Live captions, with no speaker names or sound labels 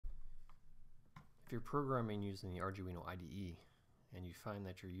If you're programming using the Arduino IDE and you find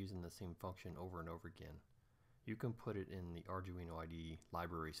that you're using the same function over and over again, you can put it in the Arduino IDE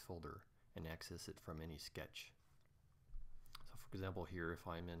libraries folder and access it from any sketch. So for example here, if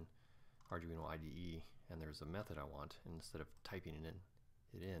I'm in Arduino IDE and there's a method I want, and instead of typing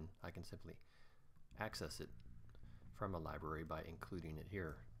it in, I can simply access it from a library by including it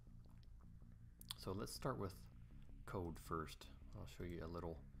here. So let's start with code first. I'll show you a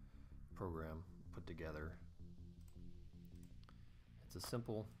little program put together. It's a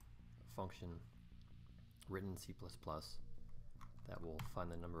simple function written in C++ that will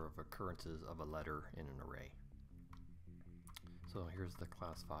find the number of occurrences of a letter in an array. So here's the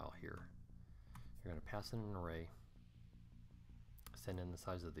class file here. You're going to pass in an array, send in the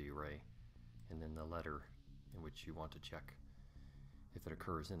size of the array, and then the letter in which you want to check if it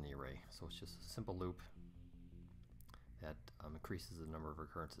occurs in the array. So it's just a simple loop that increases the number of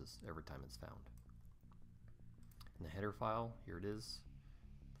occurrences every time it's found. In the header file, here it is,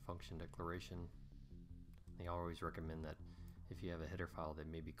 function declaration. They always recommend that if you have a header file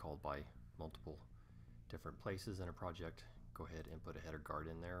that may be called by multiple different places in a project, go ahead and put a header guard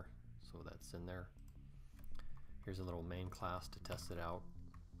in there so that's in there. Here's a little main class to test it out.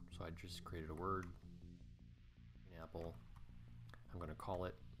 So I just created a word, apple. I'm going to call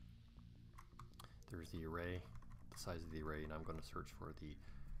it. There's the array, the size of the array, and I'm going to search for the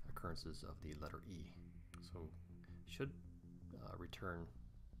occurrences of the letter E. So should return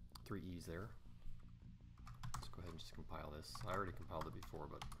 3 E's there. Let's go ahead and just compile this. I already compiled it before,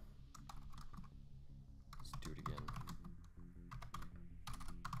 but let's do it again.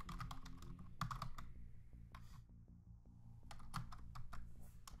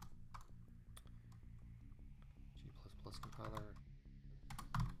 G++ compiler.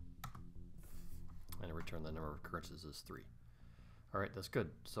 And return the number of occurrences is 3. Alright, that's good.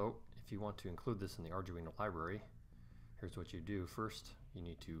 So if you want to include this in the Arduino library, here's what you do. First, you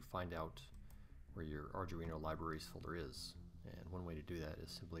need to find out where your Arduino libraries folder is. And one way to do that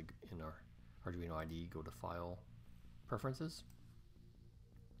is simply in our Arduino IDE, go to File, Preferences.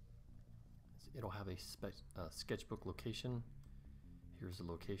 It'll have a sketchbook location. Here's the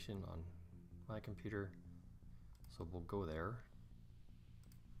location on my computer. So we'll go there.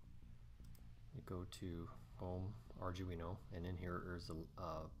 You go to Home, Arduino, and in here is a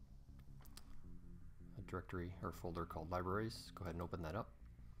directory or folder called Libraries. Go ahead and open that up.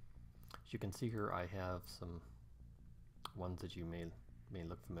 As you can see here, I have some ones that you may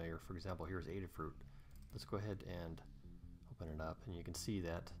look familiar. For example, here's Adafruit. Let's go ahead and open it up, and you can see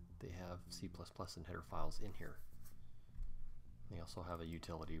that they have C++ and header files in here. They also have a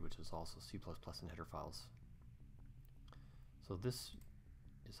utility which is also C++ and header files. So this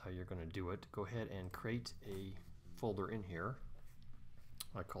is how you're going to do it. Go ahead and create a folder in here.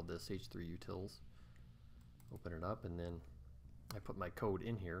 I called this H3 Utils. Open it up, and then I put my code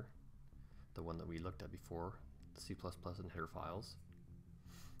in here, the one that we looked at before, the C++ and header files.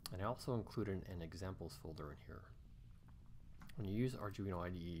 And I also included an examples folder in here. When you use Arduino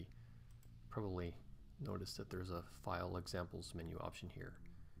IDE, probably notice that there's a file examples menu option here.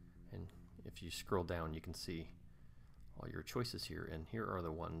 And if you scroll down, you can see all your choices here, and here are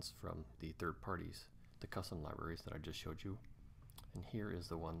the ones from the third parties, the custom libraries that I just showed you. And here is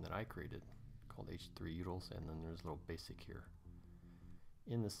the one that I created called H3 Utils, and then there's a little basic here.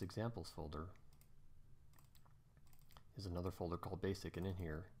 In this examples folder is another folder called basic, and in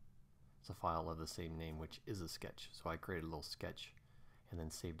here it's a file of the same name which is a sketch. So I created a little sketch and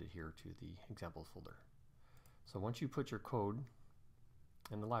then saved it here to the examples folder. So once you put your code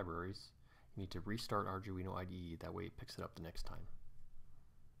in the libraries, you need to restart Arduino IDE, that way it picks it up the next time.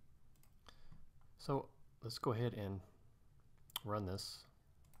 So let's go ahead and run this,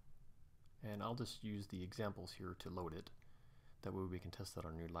 and I'll just use the examples here to load it. That way we can test out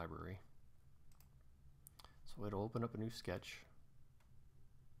our new library. So it'll open up a new sketch.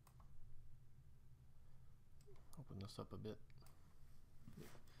 Open this up a bit.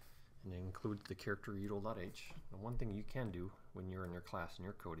 And it includes the character util.h. Now one thing you can do when you're in your class and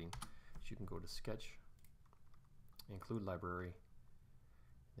you're coding, you can go to Sketch, Include Library,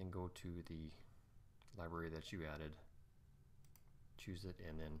 then go to the library that you added, choose it,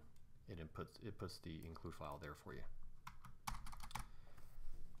 and then it puts the include file there for you.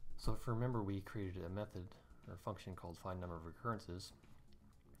 So if you remember, we created a method or a function called find number of occurrences.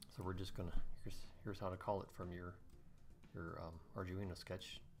 So we're just gonna here's how to call it from your Arduino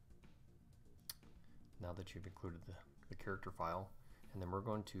sketch. Now that you've included the character file, and then we're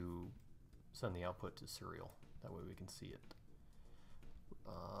going to send the output to serial. That way we can see it.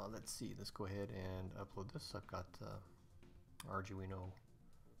 Let's see, let's go ahead and upload this. I've got Arduino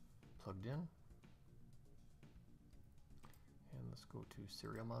plugged in. let's go to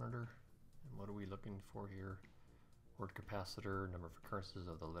serial monitor. And what are we looking for here? Word capacitor, number of occurrences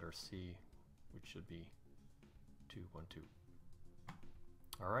of the letter C, which should be 212.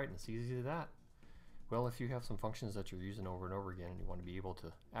 Alright, and it's easy as that. Well, if you have some functions that you're using over and over again and you want to be able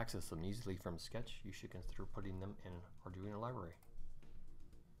to access them easily from Sketch, you should consider putting them in Arduino library.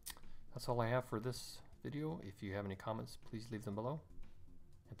 That's all I have for this video. If you have any comments, please leave them below.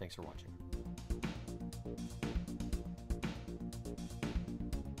 And thanks for watching.